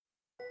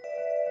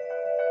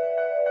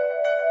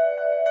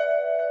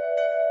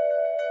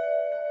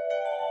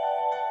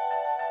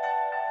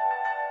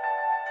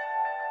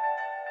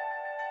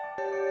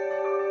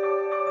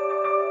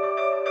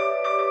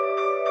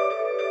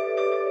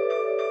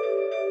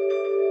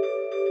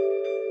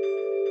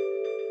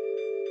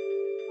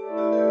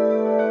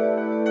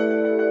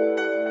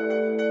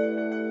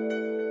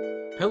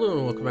Hello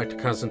and welcome back to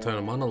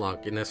Constantine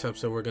Monologue. In this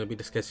episode, we're going to be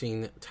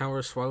discussing Tower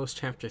of Swallows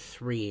Chapter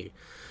 3.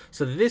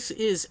 So this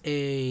is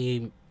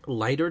a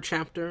lighter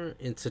chapter.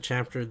 It's a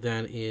chapter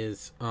that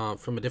is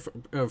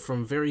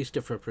from various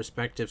different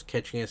perspectives,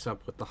 catching us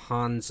up with the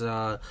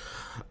Hansa,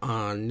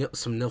 some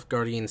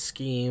Nilfgaardian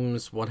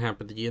schemes, what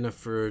happened to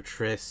Yennefer,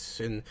 Triss,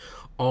 and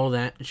all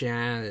that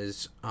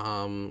jazz,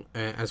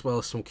 as well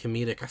as some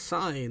comedic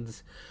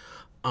asides.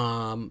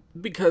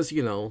 Because,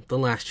 the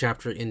last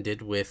chapter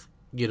ended with,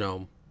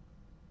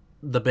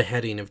 the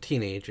beheading of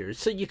teenagers.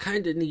 So you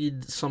kind of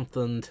need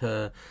something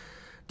to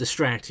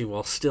distract you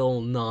while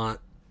still not,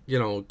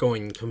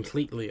 going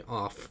completely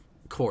off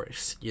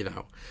course,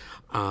 To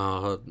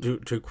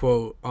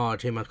quote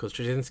J. Michael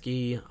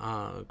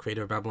Straczynski,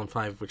 creator of Babylon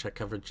 5, which I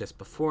covered just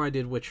before I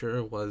did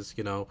Witcher, was,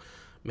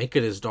 make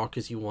it as dark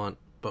as you want,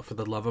 but for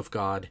the love of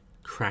God,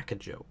 crack a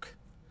joke.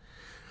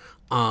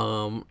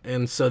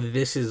 And so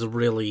this is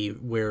really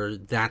where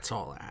that's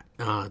all at.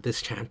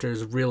 This chapter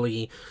is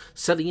really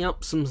setting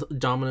up some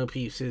domino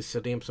pieces,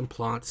 setting up some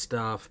plot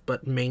stuff,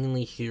 but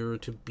mainly here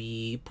to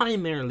be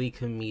primarily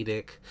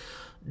comedic,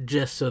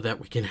 just so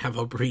that we can have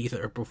a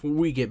breather before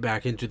we get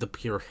back into the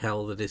pure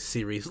hell that is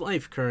series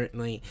life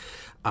currently,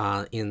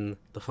 in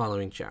the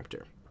following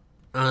chapter.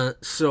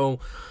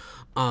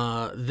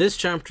 This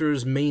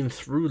chapter's main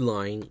through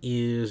line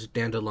is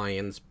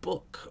Dandelion's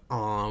book.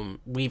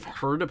 We've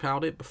heard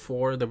about it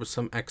before. There was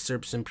some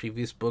excerpts in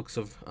previous books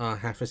of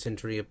Half a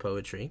Century of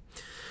Poetry.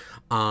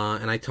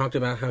 And I talked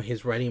about how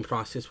his writing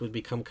process would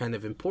become kind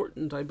of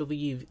important, I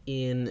believe,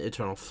 in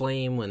Eternal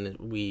Flame, when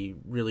we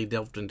really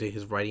delved into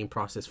his writing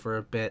process for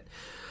a bit.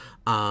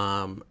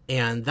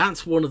 And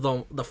that's one of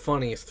the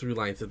funniest through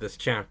lines of this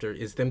chapter,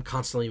 is them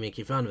constantly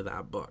making fun of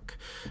that book.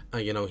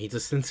 He's a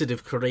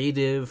sensitive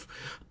creative.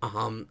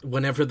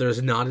 Whenever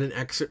there's not an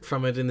excerpt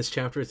from it in this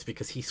chapter, it's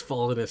because he's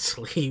fallen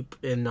asleep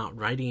and not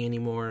writing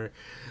anymore.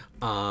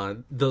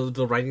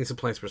 The writing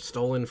supplies were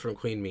stolen from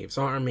Queen Maeve's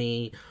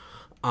army.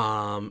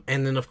 And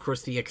then, of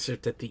course, the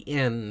excerpt at the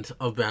end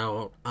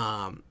about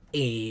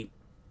a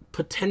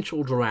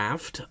potential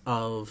draft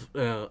of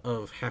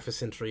Half a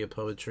Century of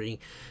Poetry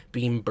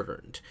being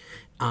burned.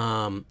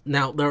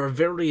 Now, there are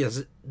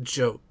various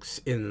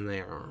jokes in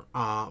there.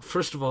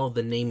 First of all,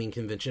 the naming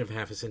convention of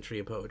Half a Century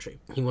of Poetry.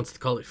 He wants to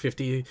call it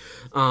 50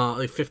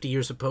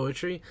 years of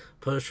poetry.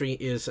 Poetry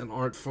is an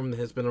art form that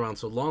has been around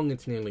so long,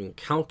 it's nearly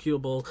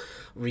incalculable.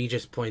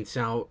 Regis points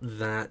out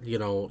that,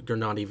 you're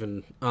not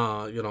even,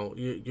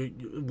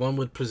 one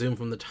would presume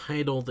from the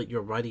title that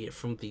you're writing it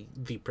from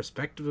the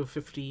perspective of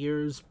 50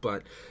 years,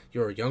 but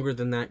you're younger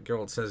than that.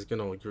 Geralt says,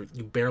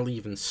 you barely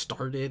even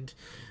started.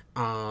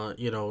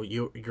 You're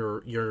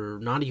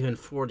not even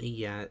 40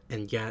 yet,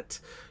 and yet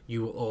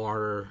you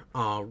are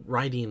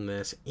writing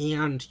this,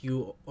 and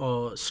you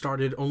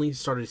only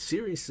started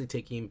seriously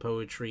taking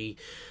poetry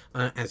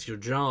as your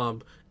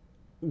job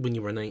when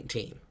you were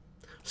 19.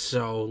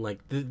 So,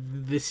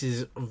 this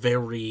is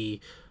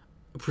very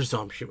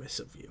presumptuous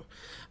of you.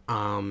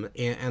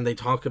 And they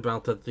talk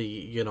about that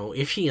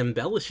if he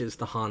embellishes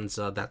the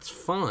Hansa, that's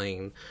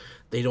fine.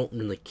 They don't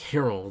really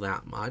care all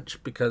that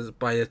much, because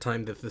by the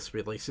time that this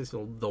releases,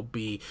 they'll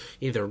be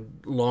either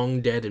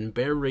long dead and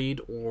buried,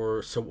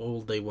 or so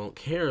old they won't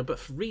care. But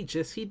for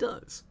Regis, he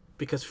does,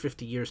 because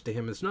 50 years to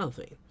him is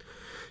nothing.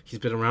 He's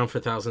been around for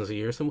thousands of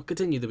years, and will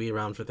continue to be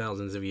around for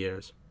thousands of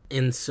years.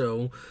 And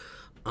so,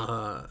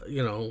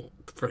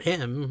 for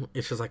him,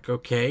 it's just like,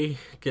 okay,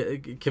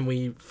 can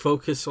we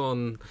focus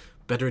on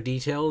better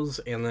details?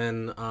 And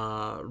then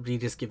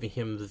Regis giving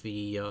him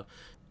the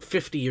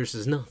 50 years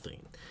is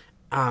nothing.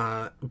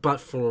 But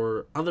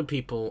for other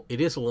people,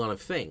 it is a lot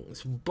of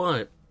things.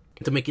 But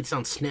to make it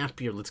sound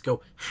snappier, let's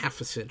go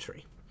half a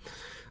century.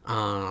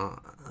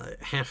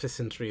 Half a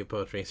century of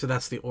poetry. So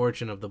that's the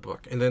origin of the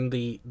book. And then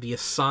the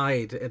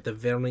aside at the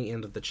very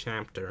end of the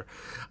chapter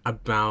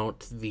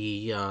about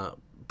the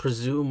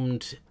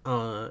presumed,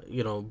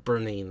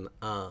 burning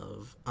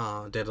of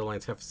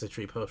Dandelion's Half a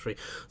Century Poetry,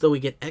 though we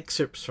get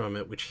excerpts from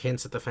it, which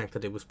hints at the fact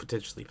that it was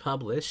potentially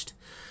published.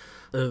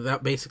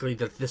 That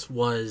this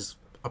was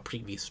a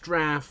previous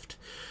draft,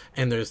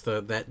 and there's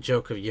that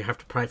joke of you have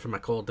to pry from my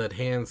cold dead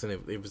hands, and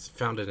it was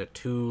found in a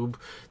tube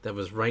that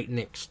was right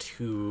next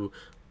to,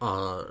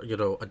 a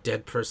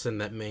dead person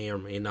that may or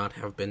may not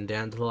have been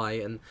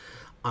Dandelion.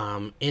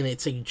 And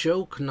it's a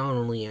joke not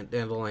only at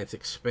Dandelion's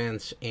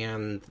expense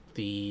and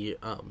the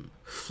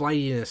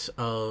flightiness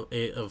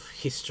of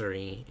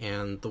history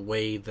and the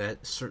way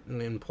that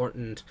certain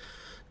important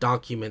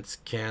documents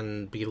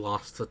can be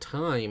lost to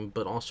time,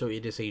 but also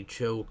it is a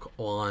joke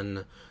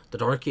on the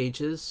Dark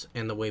Ages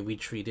and the way we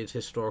treated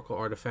historical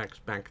artifacts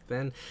back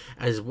then,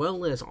 as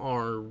well as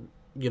our,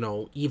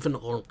 even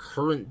our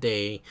current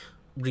day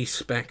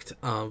respect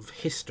of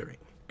history.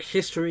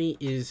 History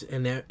is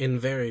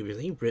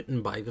invariably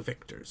written by the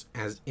victors.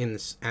 As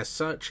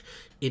such,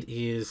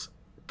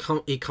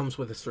 it comes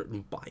with a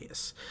certain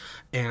bias,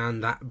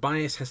 and that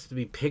bias has to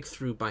be picked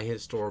through by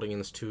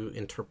historians to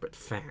interpret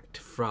fact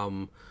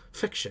from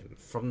fiction,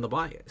 from the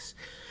bias.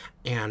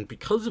 And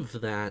because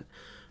of that,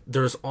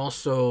 There's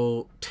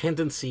also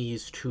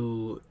tendencies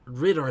to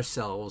rid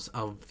ourselves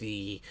of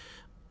the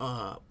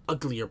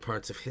uglier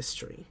parts of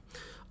history.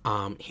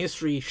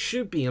 History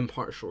should be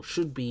impartial,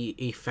 should be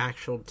a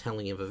factual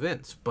telling of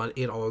events, but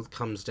it all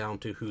comes down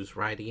to who's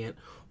writing it,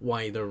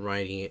 why they're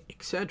writing it,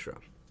 etc.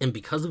 And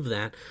because of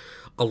that,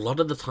 a lot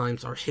of the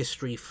times our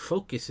history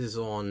focuses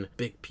on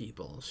big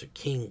people, so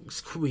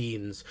kings,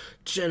 queens,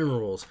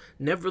 generals,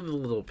 never the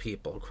little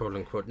people, quote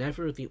unquote,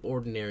 never the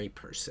ordinary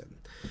person.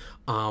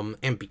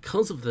 And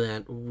because of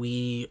that,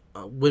 we,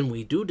 when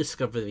we do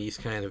discover these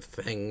kind of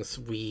things,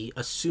 we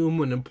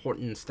assume an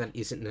importance that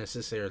isn't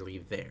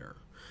necessarily there.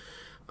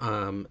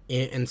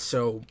 And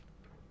so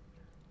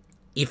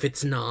if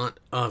it's not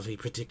of a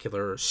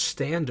particular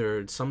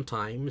standard,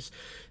 sometimes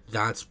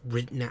that's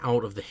written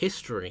out of the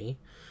history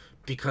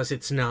because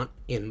it's not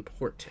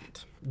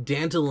important.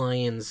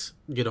 Dandelion's,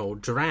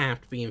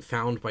 draft being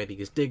found by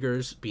these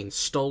diggers, being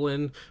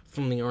stolen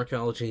from the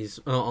archaeologists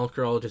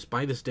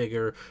by this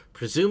digger,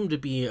 presumed to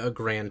be a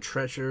grand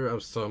treasure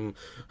of some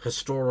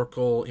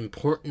historical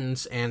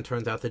importance, and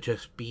turns out to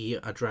just be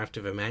a draft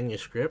of a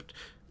manuscript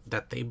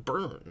that they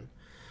burn.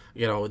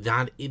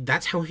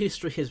 That's how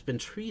history has been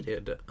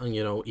treated.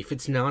 If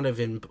it's not of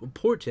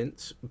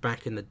importance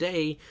back in the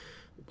day,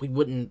 we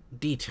wouldn't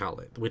detail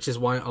it, which is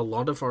why a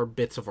lot of our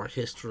bits of our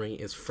history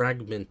is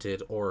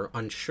fragmented or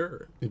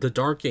unsure. The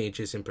Dark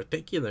Ages in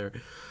particular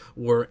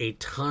were a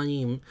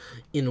time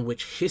in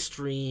which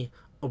history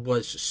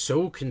was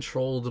so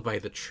controlled by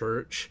the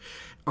church,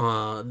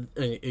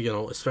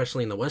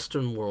 especially in the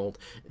Western world,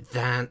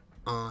 that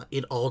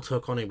it all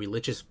took on a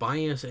religious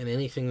bias, and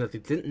anything that they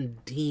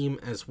didn't deem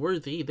as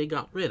worthy, they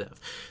got rid of.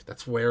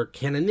 That's where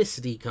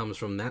canonicity comes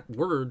from. That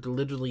word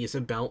literally is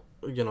about,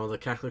 the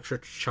Catholic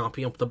Church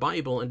chopping up the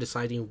Bible and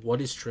deciding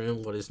what is true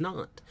and what is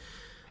not.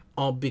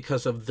 All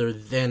because of their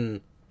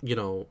then,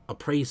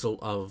 appraisal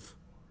of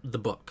the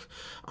book.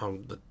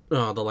 The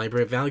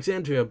Library of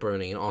Alexandria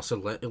burning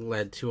also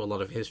led to a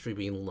lot of history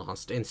being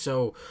lost. And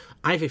so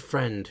I have a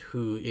friend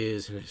who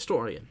is an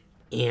historian.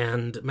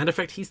 And, matter of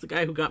fact, he's the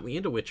guy who got me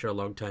into Witcher a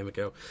long time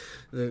ago.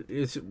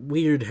 It's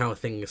weird how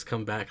things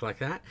come back like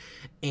that.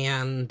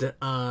 And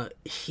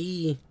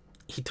he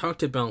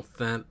talked about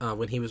that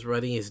when he was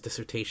writing his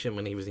dissertation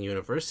when he was in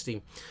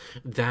university,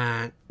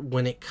 that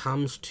when it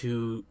comes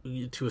to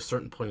a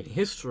certain point in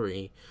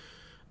history,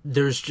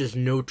 there's just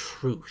no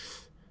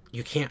truth.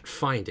 You can't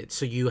find it.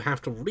 So you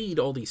have to read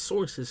all these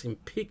sources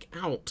and pick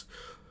out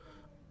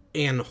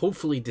and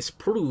hopefully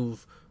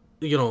disprove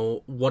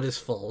what is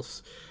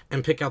false,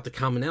 and pick out the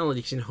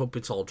commonalities and hope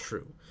it's all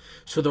true.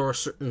 So there are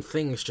certain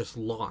things just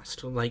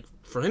lost. Like,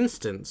 for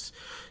instance,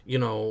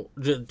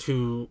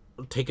 to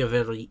take a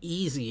very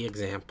easy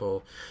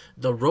example,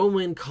 the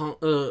Roman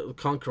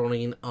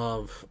conquering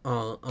of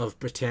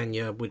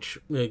Britannia, which,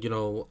 led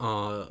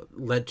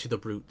to the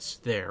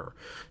roots there,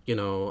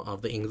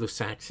 of the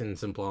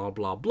Anglo-Saxons and blah,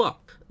 blah, blah.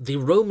 The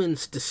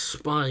Romans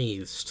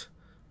despised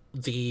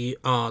the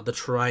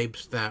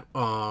tribes that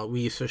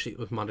we associate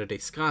with modern day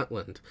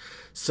Scotland,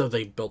 so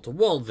they built a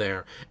wall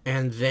there,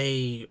 and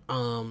they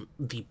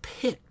the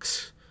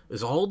Picts is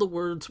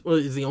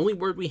the only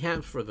word we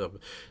have for them.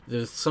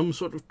 There's some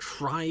sort of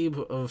tribe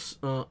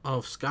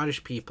of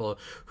Scottish people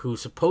who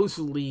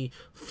supposedly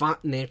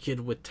fought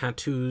naked with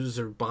tattoos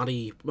or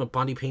body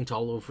paint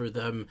all over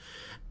them,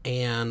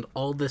 and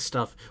all this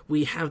stuff.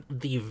 We have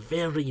the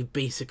very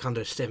basic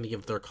understanding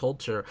of their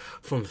culture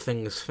from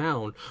things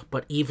found,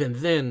 but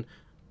even then,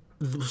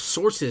 the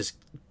sources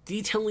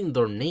detailing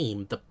their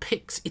name, the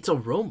Picts, it's a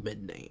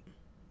Roman name.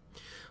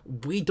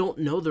 We don't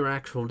know their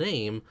actual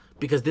name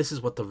because this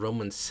is what the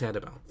Romans said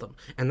about them,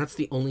 and that's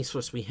the only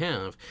source we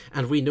have.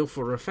 And we know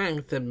for a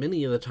fact that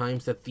many of the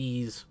times that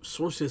these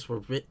sources were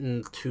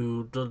written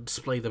to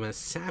display them as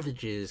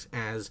savages,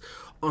 as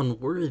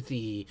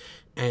unworthy,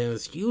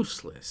 as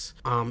useless.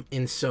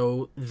 And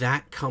so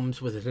that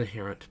comes with an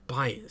inherent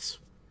bias.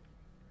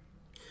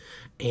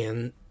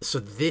 And so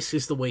this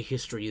is the way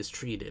history is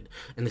treated,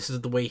 and this is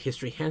the way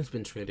history has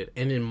been treated.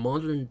 And in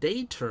modern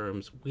day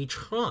terms, we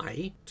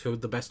try, to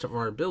the best of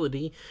our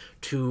ability,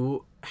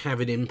 to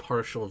have an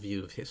impartial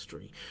view of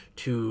history,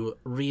 to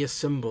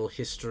reassemble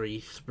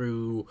history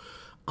through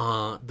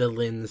the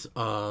lens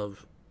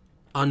of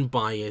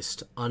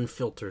unbiased,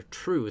 unfiltered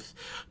truth.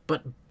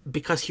 But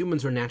because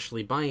humans are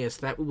naturally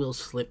biased, that will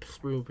slip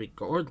through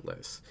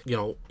regardless.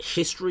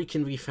 History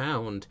can be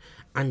found,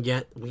 and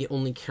yet we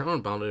only care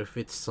about it if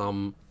it's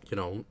some,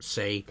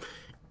 say,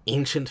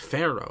 ancient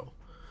pharaoh,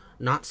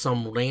 not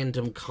some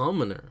random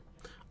commoner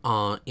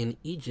in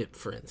Egypt,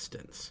 for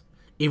instance,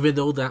 even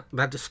though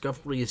that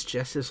discovery is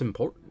just as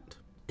important.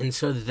 And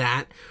so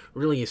that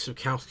really is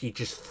Sapkowski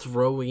just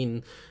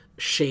throwing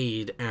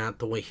shade at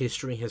the way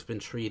history has been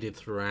treated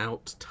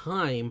throughout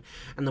time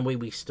and the way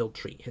we still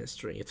treat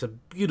history. It's a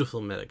beautiful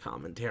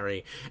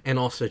meta-commentary, and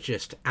also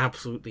just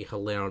absolutely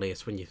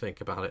hilarious when you think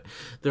about it.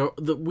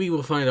 We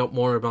will find out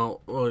more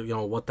about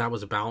what that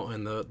was about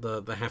in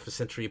the half a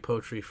century of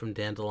poetry from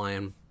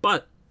Dandelion,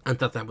 but I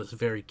thought that was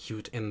very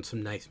cute and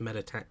some nice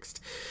metatext.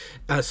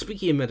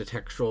 Speaking of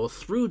metatextual,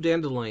 through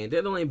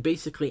Dandelion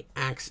basically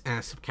acts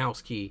as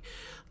Sapkowski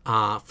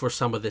for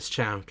some of this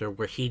chapter,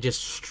 where he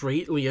just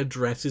straightly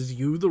addresses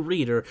you, the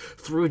reader,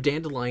 through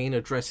Dandelion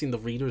addressing the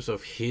readers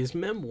of his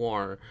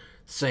memoir,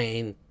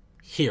 saying,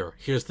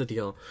 here's the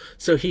deal.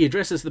 So he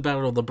addresses the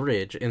Battle of the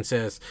Bridge and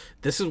says,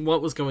 this is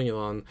what was going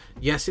on.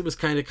 Yes, it was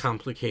kind of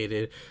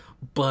complicated,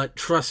 but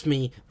trust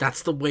me,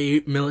 that's the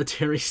way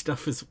military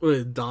stuff is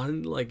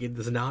done. Like, it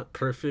is not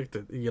perfect.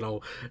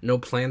 No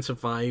plan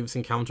survives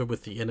encounter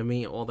with the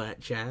enemy, all that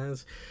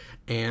jazz.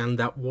 And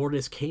that war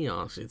is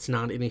chaos. It's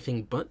not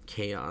anything but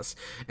chaos.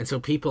 And so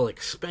people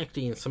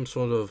expecting some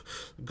sort of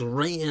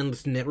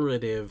grand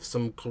narrative,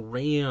 some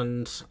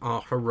grand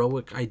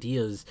heroic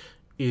ideas,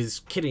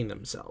 is kidding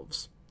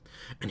themselves.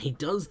 And he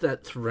does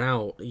that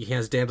throughout. He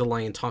has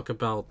Dandelion talk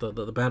about the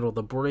Battle of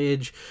the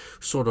Bridge,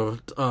 sort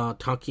of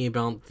talking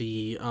about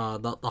the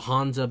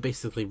Hansa,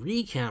 basically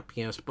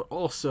recapping us, but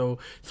also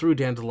through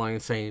Dandelion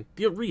saying,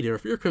 dear reader,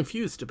 if you're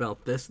confused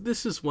about this,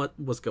 this is what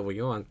was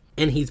going on.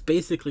 And he's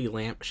basically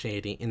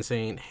lampshading and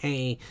saying,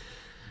 hey,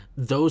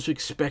 those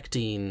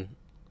expecting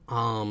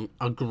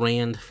a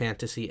grand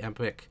fantasy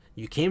epic,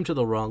 you came to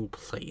the wrong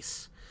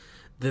place.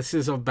 This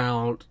is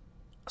about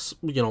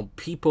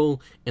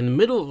people in the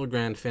middle of a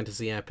grand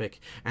fantasy epic,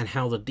 and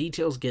how the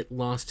details get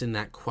lost in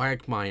that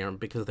quagmire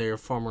because they are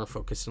far more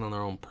focused on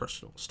their own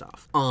personal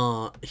stuff.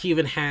 He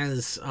even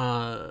has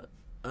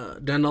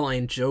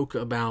Dandelion joke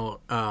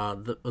about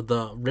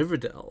the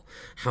Riverdale,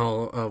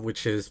 how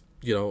which is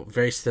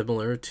very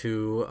similar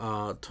to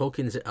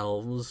Tolkien's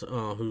elves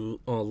who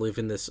live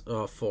in this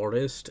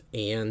forest,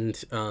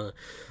 and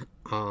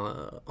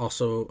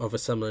also of a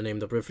similar name,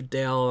 the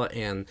Riverdale,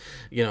 and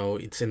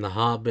it's in The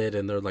Hobbit,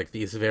 and they're like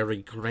these very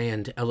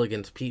grand,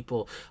 elegant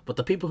people. But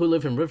the people who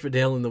live in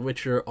Riverdale in The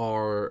Witcher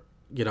are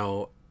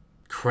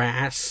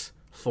crass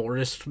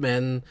forest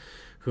men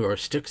who are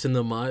sticks in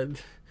the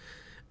mud,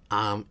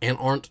 and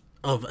aren't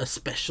of a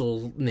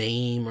special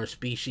name or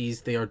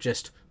species. They are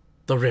just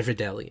the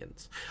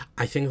Riverdalians.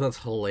 I think that's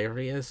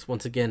hilarious.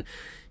 Once again,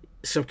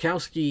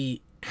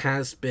 Sapkowski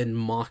has been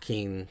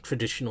mocking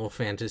traditional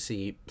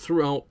fantasy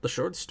throughout the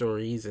short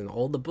stories and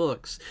all the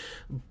books,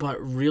 but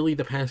really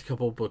the past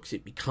couple of books,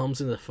 it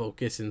becomes in the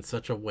focus in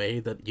such a way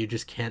that you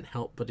just can't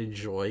help but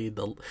enjoy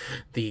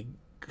the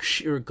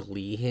sheer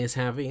glee he is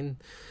having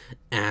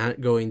at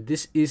going,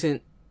 this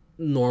isn't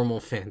normal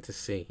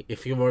fantasy.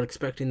 If you were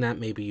expecting that,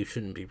 maybe you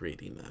shouldn't be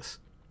reading this.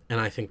 And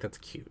I think that's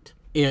cute.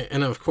 Yeah,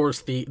 and of course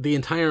the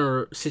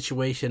entire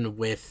situation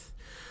with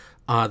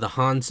the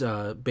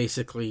Hansa,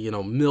 basically,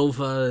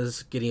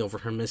 Milva's getting over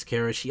her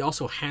miscarriage. She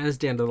also has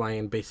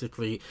Dandelion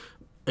basically,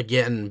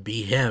 again,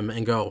 be him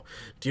and go,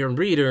 dear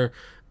reader,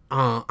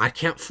 I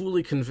can't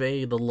fully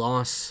convey the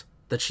loss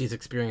that she's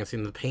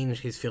experiencing, the pain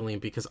she's feeling,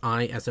 because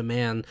I, as a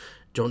man,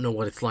 don't know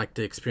what it's like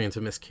to experience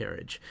a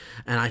miscarriage.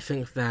 And I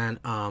think that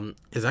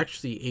is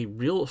actually a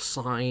real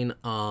sign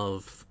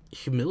of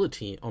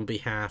humility on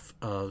behalf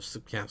of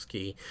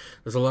Sapkowski.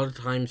 There's a lot of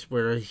times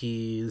where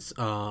he's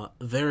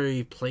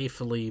very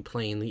playfully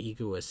playing the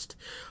egoist,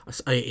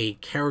 a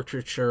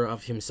caricature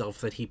of himself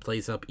that he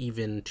plays up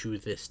even to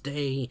this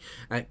day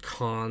at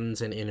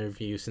cons and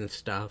interviews and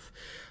stuff.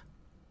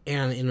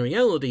 And in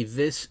reality,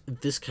 this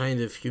kind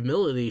of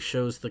humility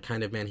shows the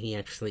kind of man he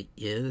actually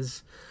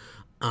is.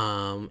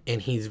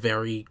 And he's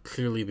very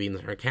clearly being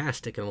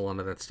sarcastic in a lot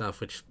of that stuff,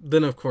 which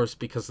then, of course,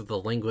 because of the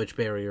language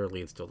barrier,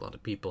 leads to a lot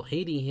of people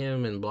hating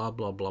him and blah,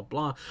 blah, blah,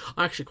 blah.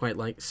 I actually quite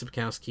like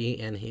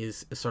Sapkowski and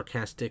his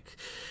sarcastic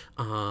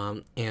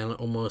and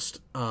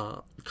almost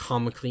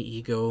comically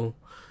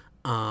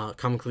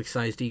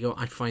sized ego.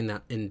 I find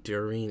that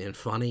endearing and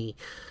funny.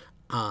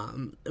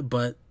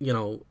 But,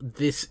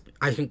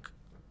 I think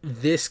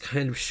this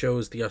kind of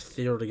shows the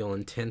authorial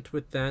intent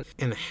with that,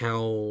 and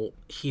how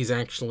he's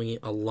actually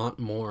a lot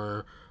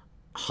more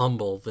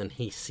humble than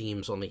he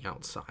seems on the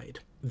outside.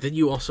 Then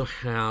you also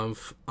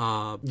have,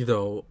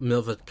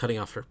 Milva cutting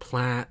off her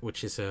plait,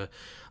 which is a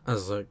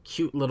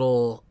cute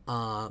little,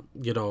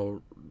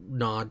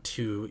 nod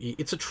to,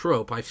 it's a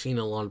trope I've seen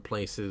in a lot of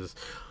places,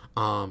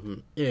 of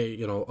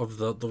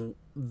the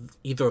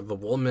either the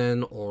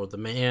woman or the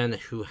man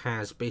who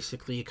has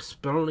basically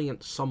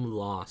experienced some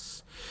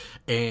loss,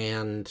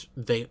 and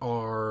they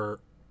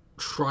are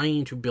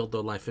trying to build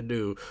their life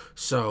anew,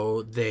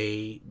 so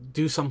they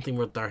do something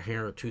with their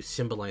hair to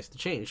symbolize the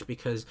change,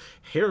 because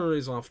hair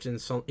is often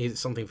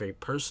something very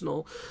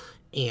personal,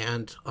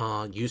 and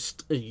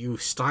you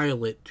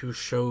style it to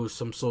show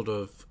some sort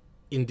of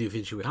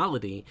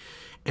individuality,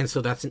 and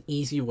so that's an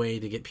easy way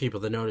to get people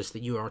to notice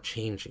that you are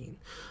changing.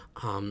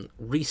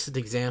 Recent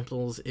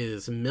examples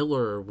is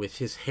Miller with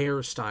his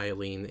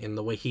hairstyling and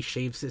the way he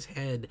shaves his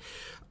head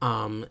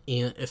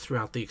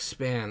throughout the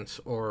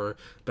Expanse, or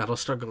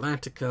Battlestar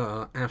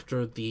Galactica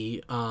after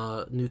the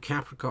New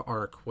Caprica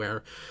arc,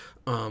 where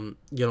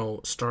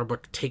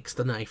Starbuck takes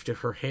the knife to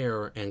her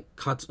hair and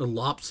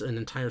lops an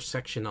entire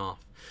section off.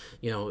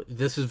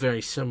 This is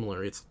very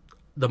similar. It's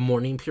the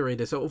mourning period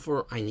is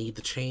over. I need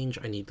to change.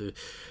 I need to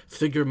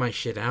figure my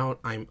shit out.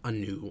 I'm a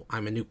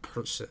new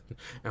person.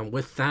 And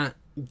with that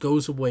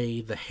goes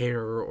away the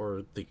hair,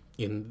 or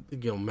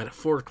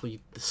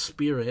metaphorically, the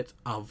spirit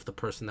of the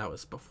person that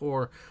was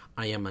before.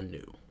 I am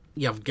anew.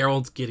 You have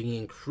Geralt getting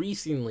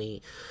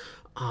increasingly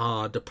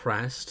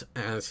depressed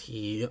as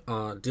he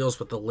deals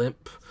with the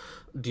limp,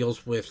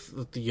 deals with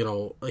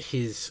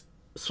his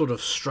sort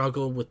of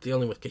struggle with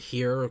dealing with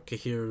Cahir.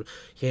 Cahir,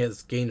 he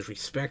has gained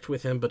respect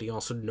with him, but he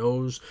also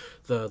knows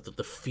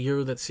the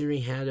fear that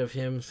Ciri had of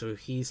him, so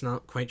he's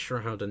not quite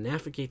sure how to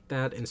navigate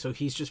that, and so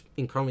he's just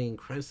becoming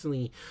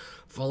increasingly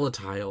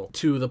volatile,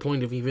 to the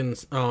point of even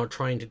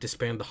trying to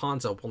disband the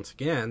Hansa once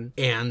again,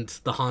 and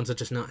the Hansa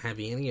just not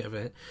having any of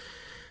it.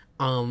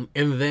 And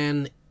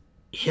then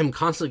him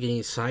constantly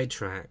getting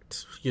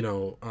sidetracked,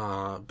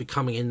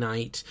 becoming a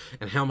knight,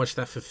 and how much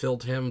that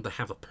fulfilled him to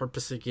have a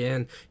purpose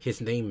again. His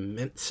name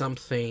meant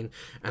something,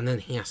 and then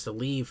he has to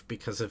leave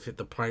because of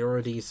the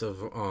priorities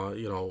of,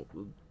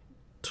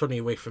 turning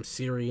away from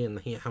Ciri, and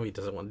how he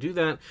doesn't want to do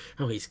that,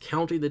 how he's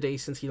counting the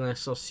days since he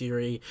last saw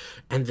Ciri,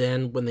 and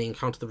then when they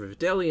encounter the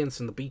Rivendelians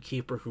and the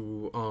Beekeeper,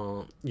 who,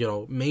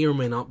 may or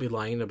may not be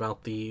lying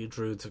about the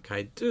Druids of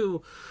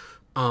Caidu,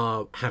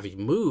 having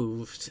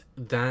moved,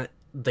 that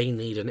they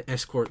need an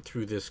escort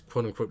through this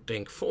quote-unquote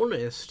dank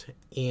forest,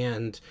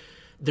 and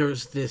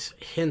there's this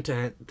hint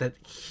at that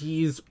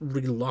he's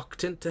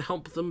reluctant to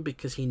help them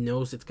because he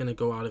knows it's going to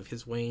go out of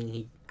his way, and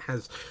he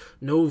has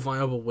no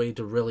viable way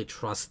to really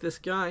trust this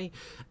guy,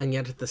 and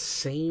yet at the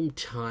same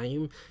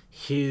time,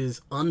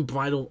 his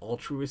unbridled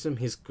altruism,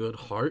 his good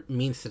heart,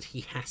 means that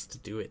he has to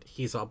do it.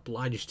 He's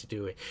obliged to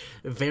do it.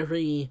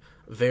 Very,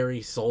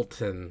 very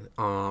Zoltan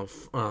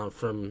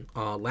from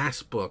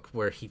last book,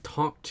 where he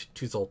talked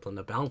to Zoltan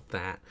about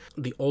that.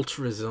 The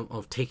altruism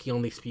of taking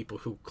on these people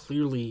who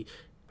clearly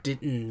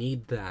didn't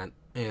need that,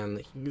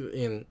 and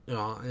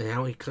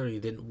how he clearly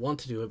didn't want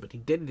to do it, but he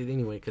did it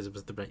anyway because it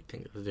was the right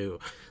thing to do.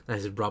 That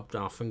has rubbed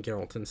off on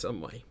Geralt in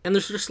some way. And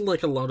there's just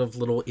like a lot of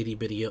little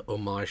itty-bitty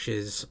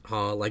homages,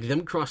 like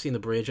them crossing the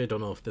bridge. I don't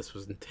know if this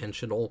was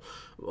intentional,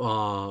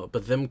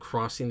 but them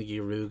crossing the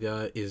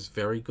Yaruga is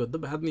very good, the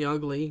bad, and the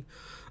ugly.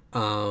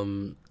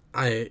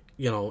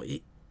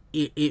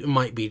 It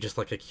might be just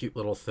like a cute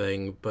little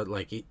thing, but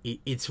like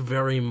it's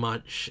very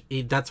much,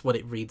 that's what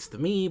it reads to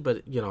me,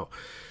 but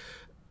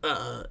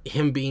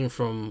him being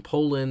from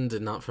Poland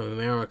and not from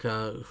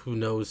America, who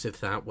knows if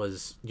that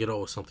was,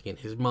 something in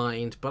his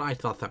mind, but I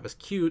thought that was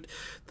cute.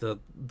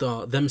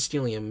 Them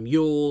stealing a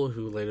mule,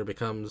 who later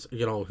becomes,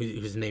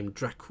 who's named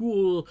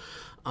Dracul,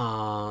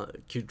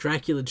 cute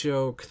Dracula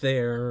joke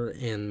there,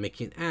 and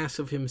making an ass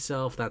of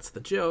himself, that's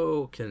the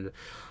joke, and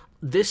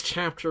this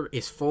chapter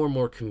is far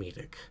more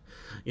comedic.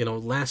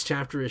 Last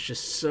chapter is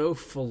just so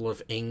full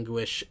of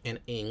anguish and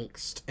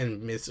angst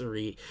and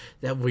misery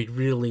that we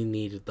really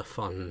needed the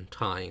fun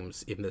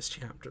times in this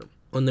chapter.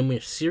 On the more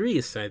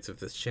serious sides of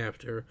this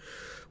chapter,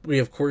 we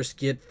of course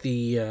get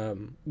the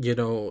Emhyr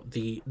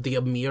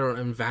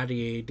and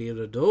Vadier de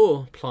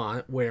Redaux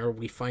plot, where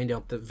we find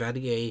out that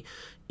Vadier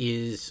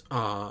is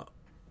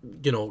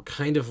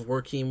kind of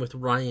working with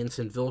Rience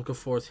and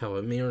Vilgefortz, how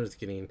Emhyr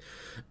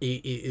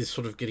is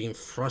sort of getting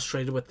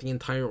frustrated with the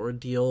entire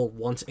ordeal,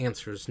 wants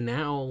answers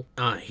now,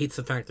 hates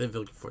the fact that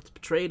Vilgefortz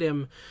betrayed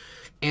him,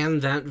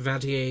 and that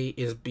Vadier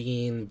is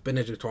being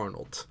Benedict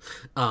Arnold.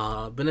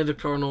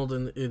 Benedict Arnold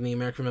in the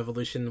American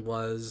Revolution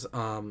was,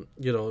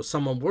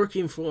 someone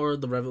working for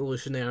the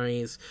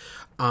revolutionaries,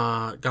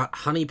 got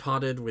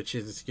honeypotted, which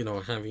is,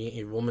 having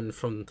a woman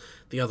from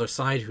the other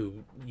side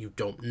who you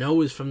don't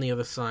know is from the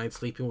other side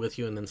sleeping with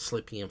you and then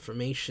slipping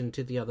information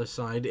to the other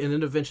side, and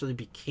it eventually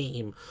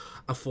became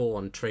a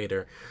full-on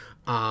traitor.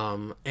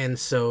 And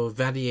so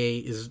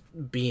Vadier is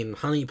being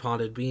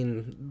honeypotted,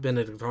 being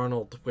Benedict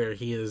Arnold, where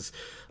he is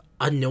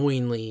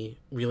unknowingly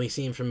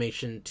releasing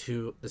information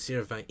to the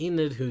Seer of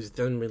Enid, who's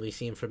then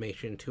releasing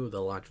information to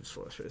the Lodge of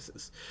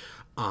Sorceresses.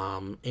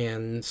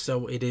 And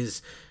so it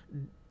is,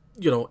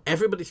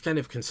 everybody's kind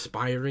of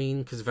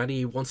conspiring, because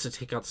Vadier wants to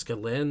take out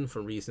Skellen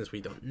for reasons we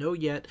don't know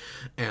yet,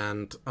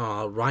 and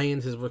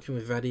Rience is working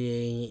with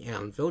Vadier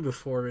and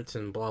Vilgefortz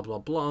and blah blah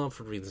blah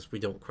for reasons we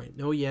don't quite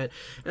know yet,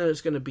 and there's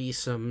going to be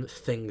some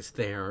things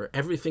there.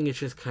 Everything is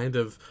just kind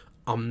of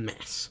a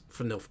mess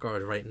for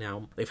Nilfgaard right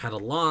now. They've had a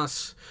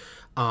loss.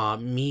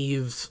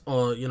 Mieves,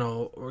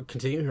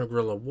 continuing her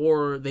guerrilla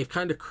war. They've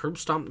kind of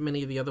curb-stomped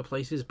many of the other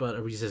places, but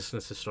a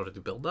resistance has started to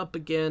build up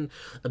again.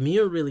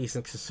 Emhyr really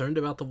isn't concerned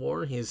about the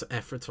war. His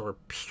efforts are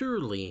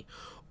purely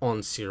on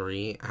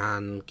Ciri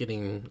and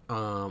getting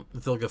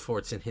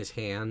Vilgefortz in his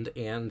hand,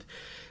 and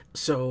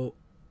so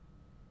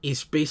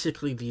it's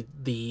basically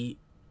the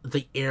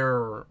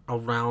air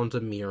around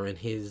Emhyr, and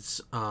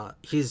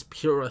his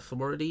pure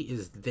authority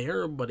is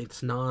there, but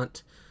it's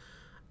not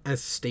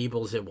as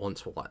stable as it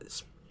once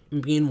was.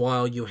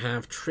 Meanwhile, you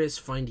have Triss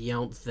finding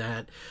out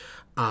that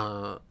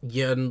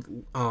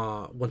Yen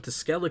went to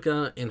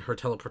Skellige in her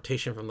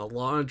teleportation from the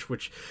lodge,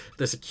 which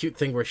there's a cute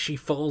thing where she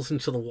falls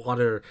into the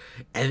water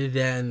and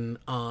then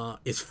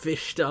is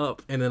fished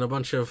up, and then a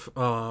bunch of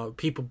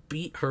people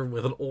beat her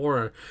with an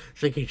oar,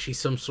 thinking she's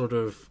some sort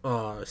of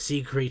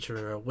sea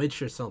creature or a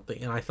witch or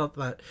something. And I thought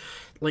that,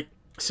 like,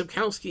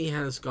 Sapkowski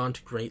has gone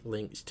to great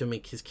lengths to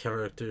make his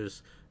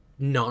characters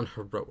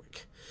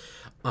non-heroic.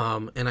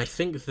 And I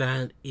think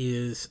that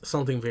is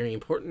something very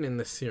important in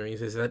this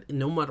series, is that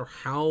no matter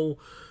how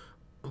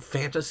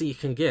fantasy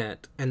can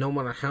get, and no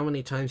matter how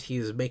many times he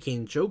is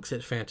making jokes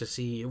at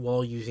fantasy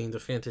while using the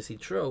fantasy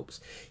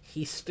tropes,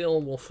 he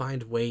still will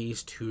find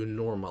ways to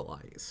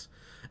normalize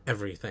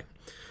everything.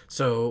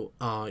 So,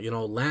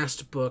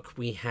 last book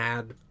we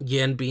had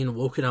Yen being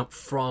woken up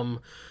from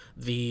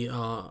the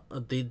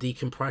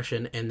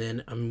decompression and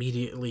then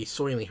immediately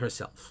soiling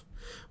herself.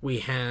 We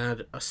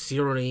had a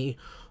Ciri,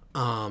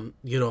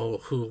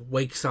 who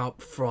wakes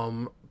up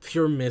from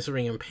pure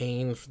misery and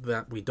pain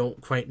that we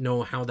don't quite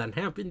know how that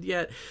happened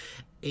yet.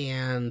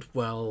 And,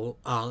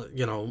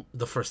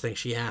 the first thing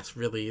she asks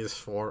really is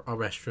for a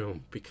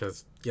restroom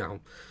because,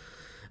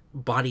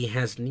 body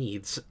has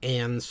needs.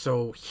 And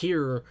so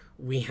here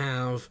we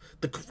have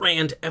the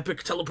grand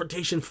epic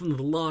teleportation from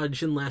the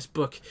lodge in last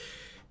book.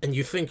 And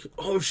you think,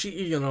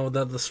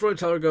 the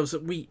storyteller goes,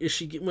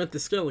 she went to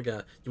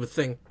Skellige. You would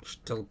think she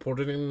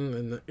teleported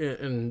in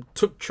and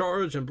took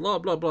charge and blah,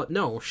 blah, blah.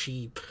 No,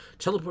 she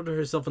teleported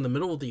herself in the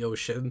middle of the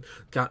ocean,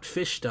 got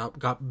fished up,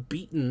 got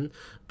beaten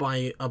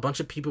by a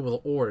bunch of people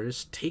with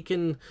oars, put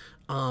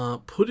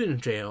in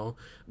jail.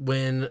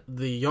 When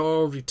the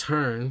Jarl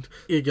returned,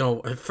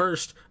 at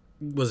first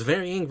was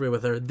very angry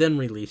with her, then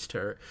released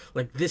her.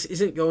 Like, this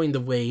isn't going the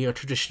way a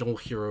traditional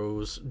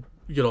hero's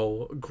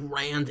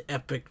grand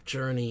epic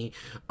journey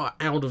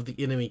out of the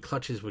enemy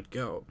clutches would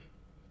go.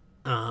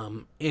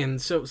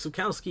 And so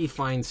Sapkowski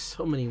finds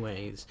so many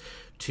ways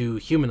to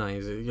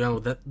humanize it.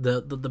 That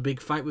the big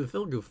fight with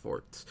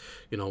Vilgefortz.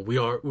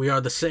 We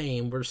are the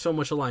same. We're so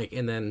much alike.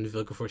 And then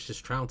Vilgefortz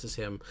just trounces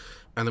him,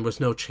 and there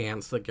was no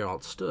chance that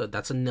Geralt stood.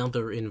 That's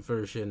another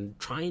inversion,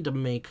 trying to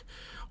make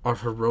our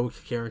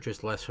heroic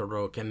characters less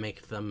heroic and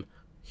make them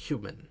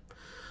human.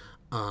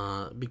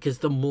 Because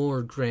the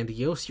more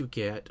grandiose you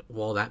get,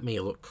 while that may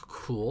look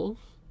cool,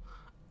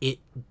 it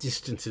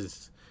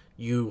distances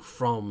you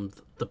from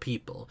the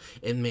people.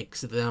 It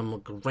makes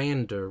them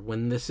grander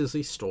when this is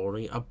a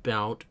story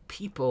about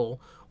people,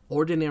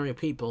 ordinary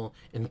people,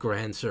 in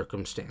grand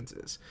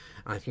circumstances.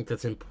 I think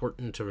that's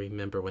important to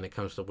remember when it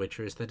comes to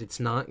Witcher, is that it's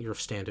not your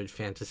standard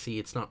fantasy.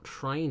 It's not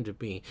trying to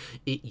be.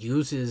 It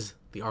uses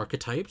the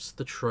archetypes,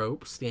 the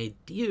tropes, the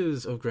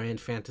ideas of grand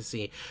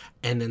fantasy,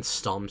 and then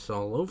stomps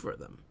all over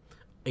them.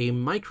 A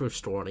micro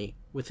story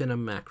within a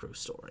macro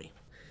story.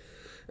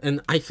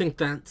 And I think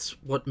that's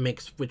what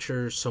makes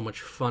Witcher so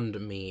much fun to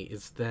me,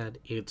 is that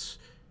it's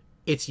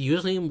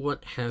using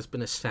what has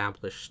been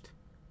established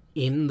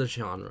in the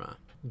genre,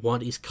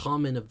 what is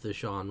common of the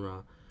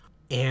genre,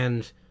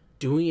 and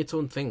doing its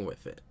own thing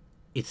with it.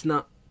 It's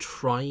not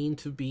trying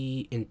to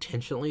be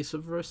intentionally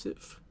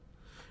subversive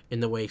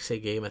in the way, say,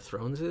 Game of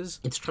Thrones is.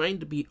 It's trying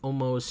to be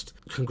almost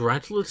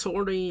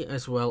congratulatory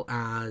as well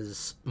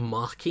as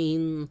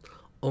mocking,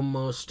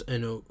 almost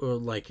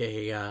like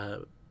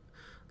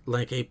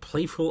a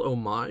playful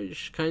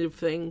homage kind of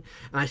thing.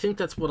 And I think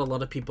that's what a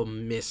lot of people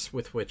miss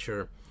with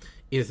Witcher,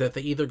 is that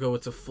they either go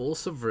it's a full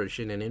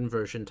subversion and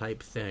inversion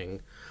type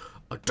thing,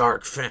 a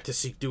dark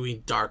fantasy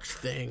doing dark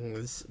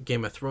things,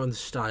 Game of Thrones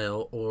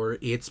style, or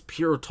it's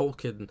pure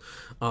Tolkien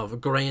of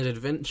grand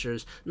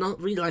adventures,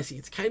 not realizing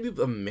it's kind of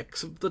a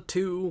mix of the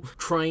two,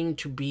 trying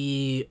to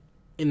be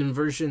an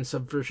inversion,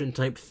 subversion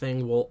type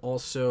thing while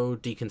also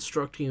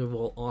deconstructing,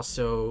 while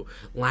also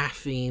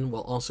laughing,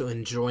 while also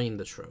enjoying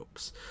the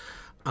tropes.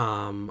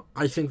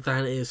 I think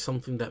that is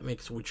something that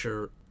makes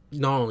Witcher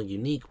not only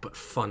unique, but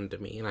fun to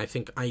me. And I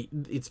think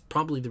it's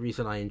probably the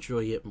reason I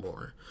enjoy it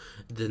more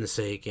than,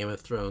 say, Game of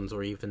Thrones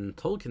or even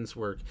Tolkien's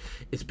work,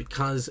 is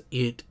because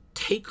it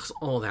takes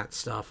all that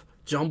stuff,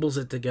 jumbles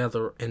it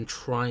together, and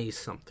tries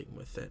something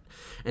with it,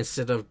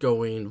 instead of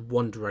going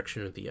one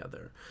direction or the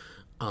other.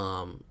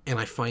 And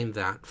I find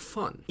that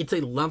fun. It's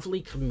a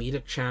lovely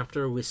comedic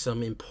chapter with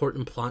some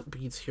important plot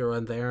beats here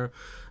and there,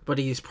 but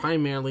it is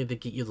primarily to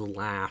get you to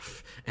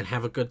laugh and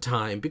have a good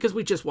time, because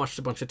we just watched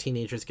a bunch of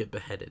teenagers get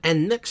beheaded.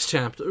 And next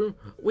chapter,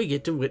 we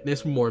get to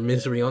witness more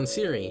misery on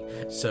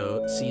Ciri.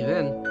 So, see you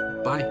then.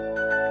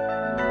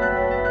 Bye.